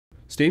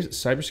Stave's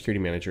Cybersecurity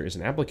Manager is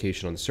an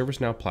application on the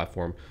ServiceNow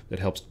platform that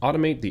helps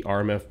automate the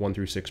RMF 1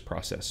 through 6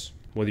 process.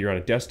 Whether you're on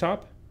a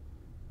desktop,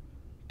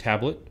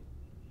 tablet,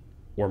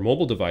 or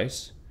mobile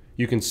device,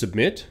 you can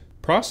submit,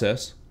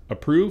 process,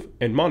 approve,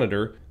 and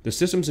monitor the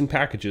systems and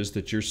packages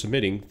that you're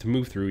submitting to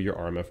move through your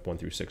RMF 1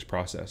 through 6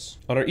 process.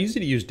 On our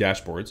easy-to-use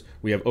dashboards,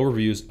 we have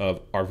overviews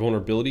of our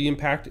vulnerability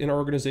impact in our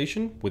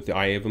organization with the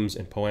IAVMs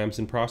and POAMs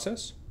in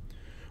process.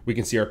 We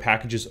can see our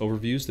packages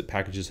overviews that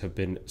packages have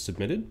been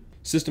submitted,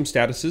 system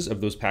statuses of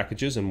those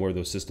packages and where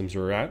those systems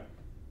are at,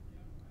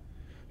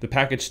 the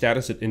package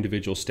status at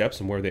individual steps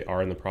and where they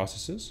are in the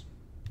processes,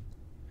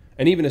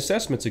 and even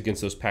assessments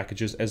against those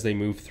packages as they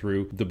move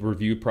through the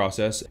review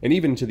process and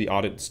even to the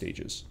audit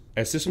stages.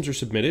 As systems are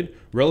submitted,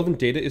 relevant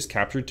data is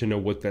captured to know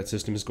what that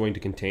system is going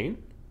to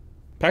contain.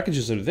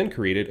 Packages are then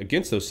created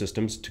against those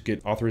systems to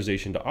get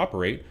authorization to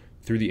operate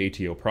through the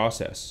ATO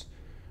process.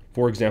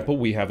 For example,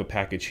 we have a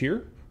package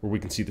here where we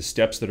can see the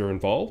steps that are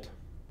involved,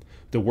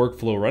 the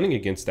workflow running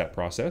against that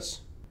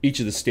process, each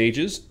of the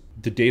stages,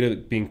 the data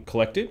being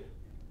collected,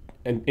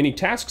 and any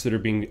tasks that are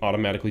being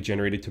automatically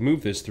generated to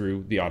move this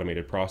through the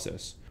automated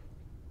process.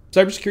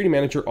 Cybersecurity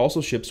Manager also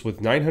ships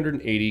with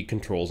 980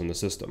 controls in the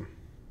system.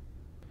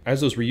 As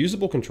those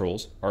reusable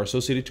controls are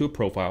associated to a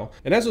profile,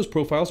 and as those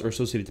profiles are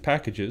associated to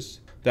packages,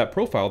 that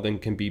profile then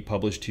can be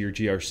published to your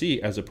GRC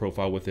as a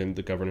profile within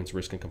the governance,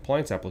 risk, and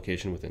compliance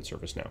application within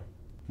ServiceNow.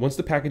 Once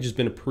the package has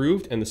been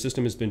approved and the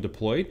system has been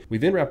deployed, we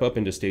then wrap up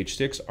into stage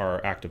 6,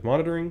 our active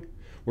monitoring,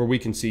 where we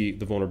can see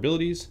the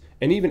vulnerabilities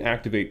and even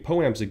activate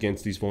POAMs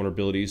against these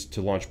vulnerabilities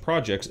to launch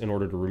projects in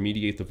order to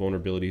remediate the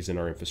vulnerabilities in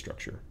our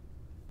infrastructure.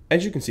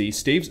 As you can see,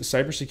 Stave's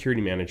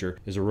Cybersecurity Manager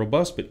is a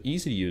robust but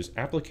easy-to-use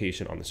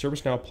application on the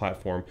ServiceNow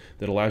platform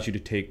that allows you to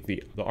take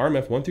the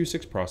RMF 1 through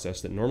 6 process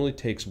that normally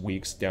takes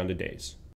weeks down to days.